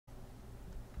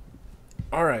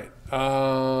All right.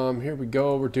 Here we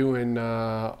go. We're doing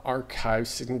Archives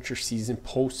Signature Season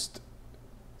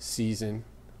Postseason.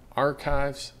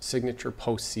 Archives Signature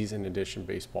Postseason Edition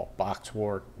Baseball Box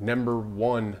War number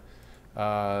 1.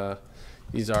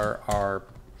 These are our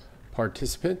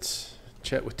participants.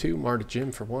 Chet with 2, Marta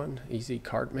Jim for 1, Easy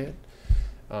Card Man.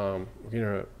 We're going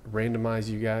to randomize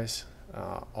you guys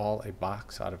all a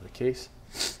box out of the case.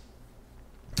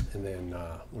 And then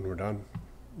when we're done,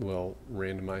 we'll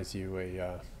randomize you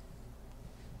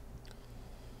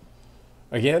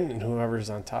again, and whoever's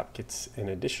on top gets an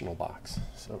additional box.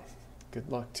 So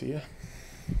good luck to you.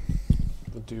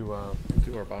 We'll do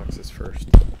our boxes first.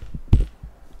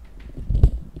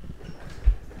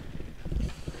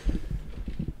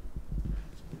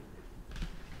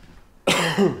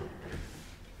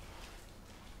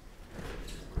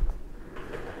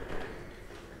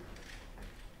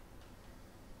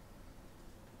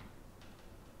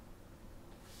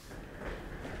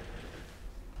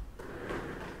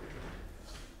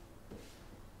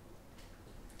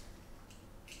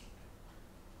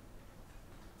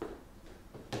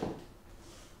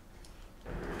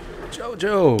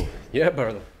 Jojo. Yeah,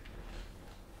 brother.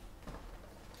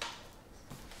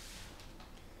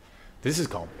 This is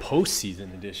called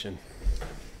Postseason Edition.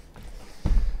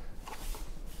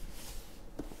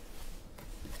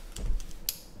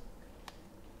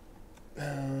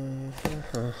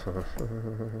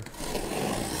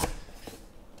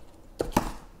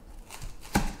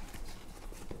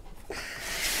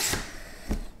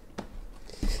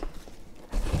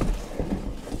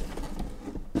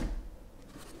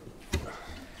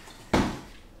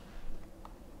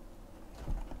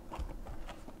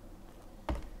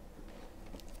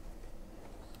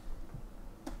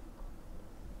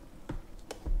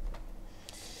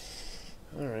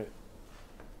 All right.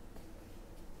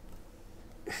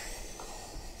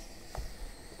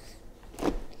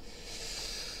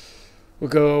 We'll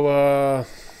go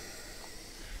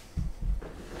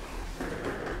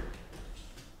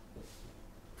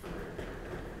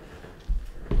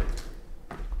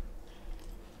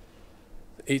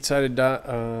 8-sided dot.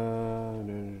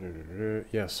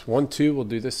 Yes, 1, 2 we'll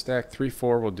do this stack. 3,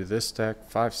 4 we'll do this stack.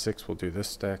 5, 6 we'll do this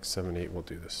stack. 7, 8 we'll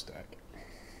do this stack.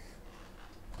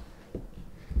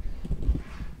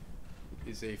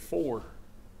 Is a 4.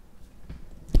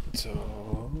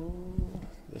 So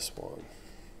this one.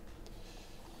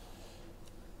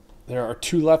 There are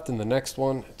 2 left in the next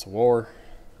one. It's a war.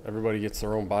 Everybody gets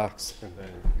their own box, and then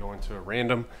go into a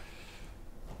random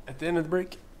at the end of the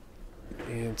break.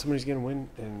 And somebody's gonna win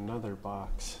another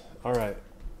box. All right.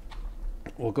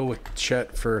 We'll go with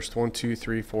Chet first. 1, 2,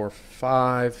 3, 4,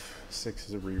 5. 6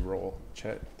 is a re-roll.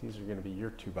 Chet, these are gonna be your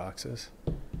 2 boxes.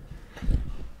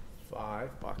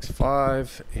 5, box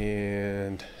 5,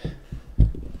 and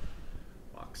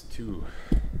box 2.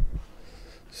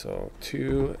 So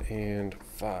 2 and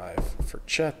 5 for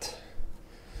Chet.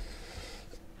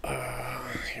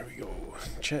 Here we go.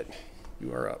 Chet,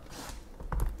 you are up.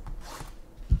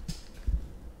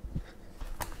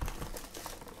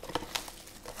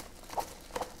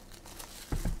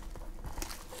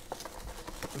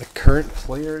 The current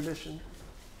player edition?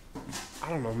 I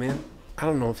don't know, man. I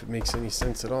don't know if it makes any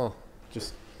sense at all.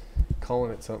 Just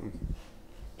calling it something.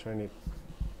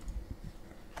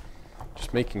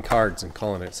 Just making cards and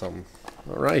calling it something.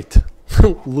 All right.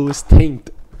 Lewis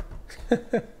Taint.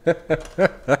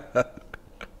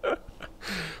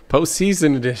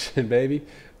 Postseason edition, baby.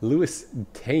 Lewis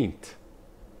Taint.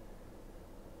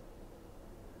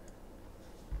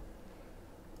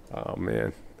 Oh,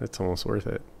 man. That's almost worth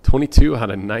it. 22 out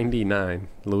of 99.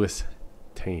 Lewis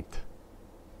Taint.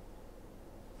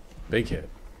 Big hit.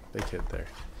 Big hit there.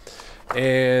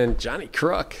 And Johnny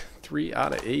Kruk, 3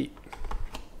 out of 8.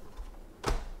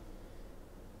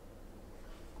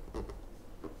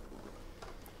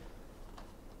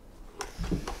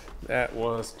 That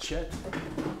was Chet.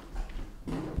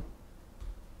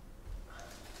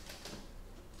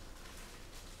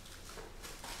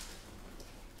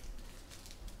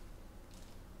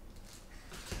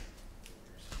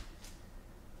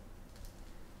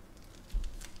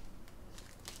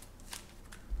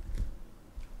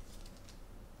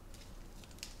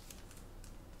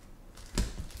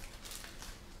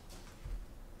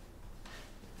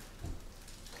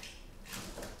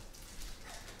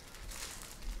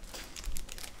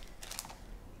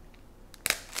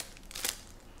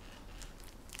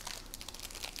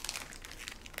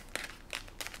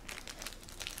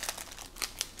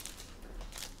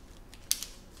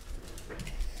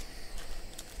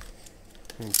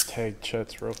 Tag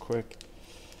Chet's real quick.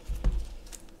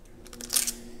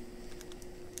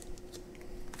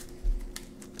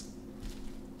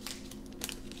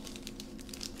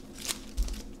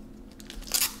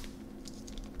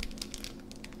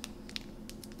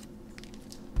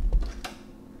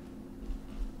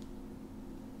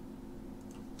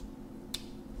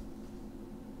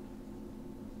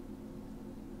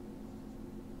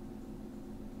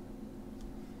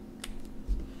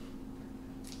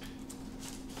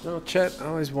 No, Chet, I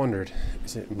always wondered,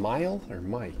 is it Mile or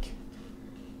Mike?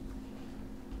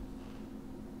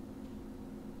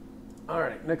 All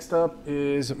right, next up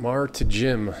is Mar to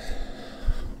Jim.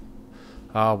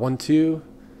 1, 2,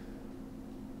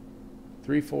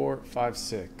 3, 4, 5,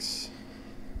 6.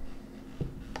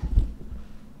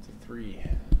 It's a 3.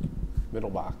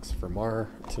 Middle box for Mar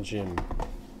to Jim.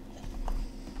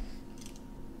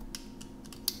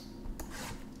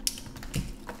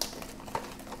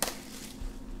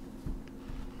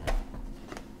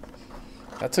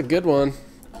 That's a good one.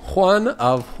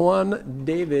 Juan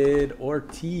David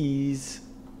Ortiz.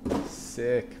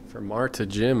 Sick for Marta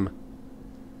Jim.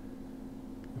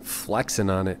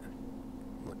 Flexing on it.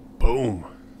 Boom.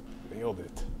 Nailed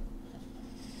it.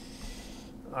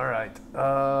 All right.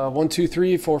 1, 2,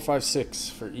 3, 4, 5, 6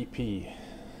 for EP.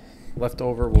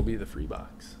 Leftover will be the free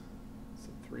box.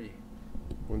 So 3.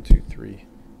 1, 2, 3,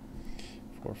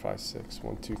 4, 5, 6.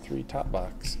 1, 2, 3. Top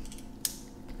box.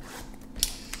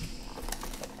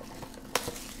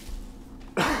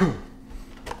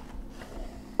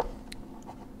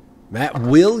 Matt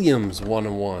Williams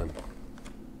 101.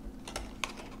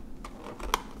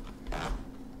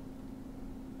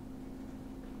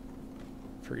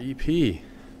 For EP.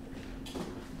 So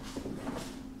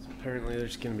apparently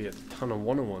there's going to be a ton of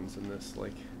 101s in this,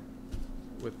 like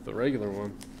with the regular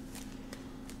one.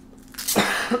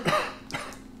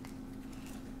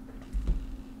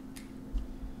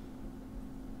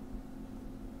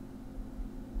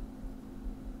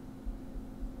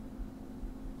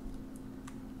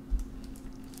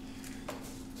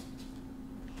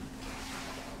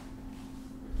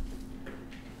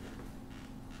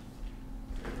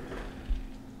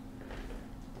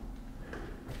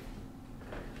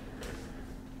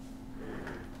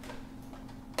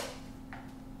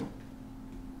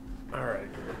 All right.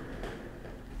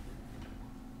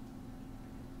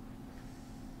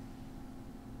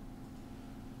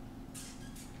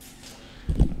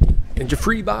 And your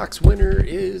free box winner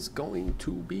is going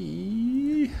to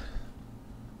be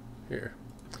here.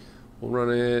 We'll run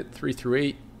it 3 through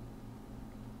 8.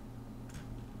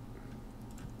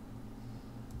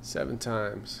 7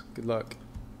 times. Good luck.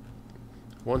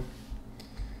 1,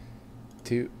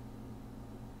 2,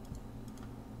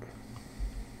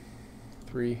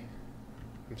 3.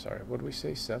 I'm sorry, what did we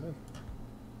say? 7?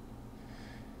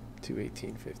 2,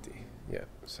 1850. Yep,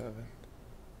 7.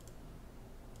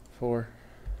 4,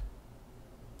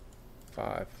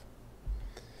 5,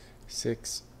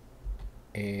 6,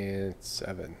 and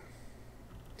 7.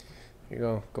 Here you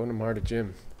go. Going to Marta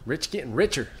Jim. Rich getting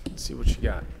richer. Let's see what you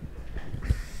got.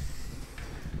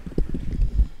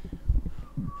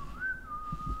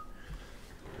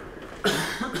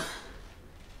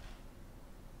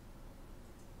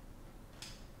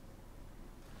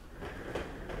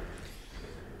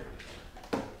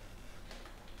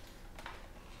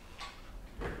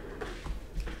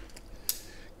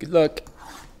 Good luck.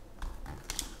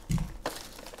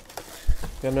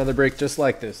 Got another break just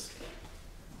like this.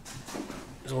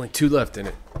 There's only 2 left in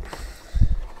it.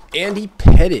 Andy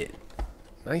Pettit.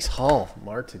 Nice haul.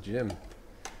 Marta Jim.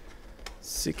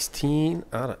 16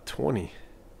 out of 20.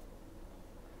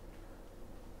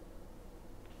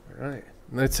 All right.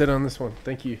 That's it on this one.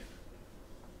 Thank you.